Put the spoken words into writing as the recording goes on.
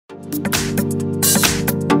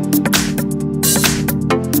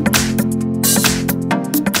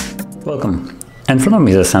Welcome. In front of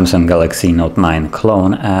me is a Samsung Galaxy Note 9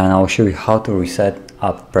 clone, and I'll show you how to reset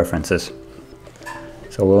app preferences.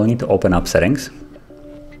 So we'll need to open up settings.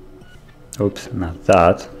 Oops, not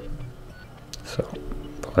that. So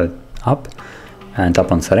pull it up and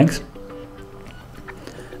tap on settings.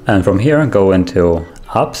 And from here, go into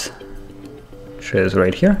apps, which is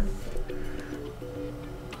right here.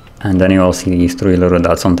 And then you will see these three little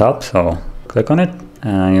dots on top. So click on it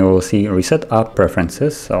and you will see reset app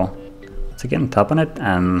preferences. So once again, tap on it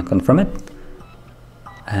and confirm it.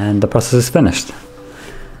 And the process is finished.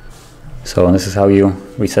 So this is how you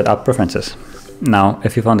reset app preferences. Now,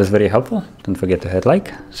 if you found this video helpful, don't forget to hit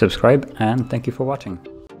like, subscribe, and thank you for watching.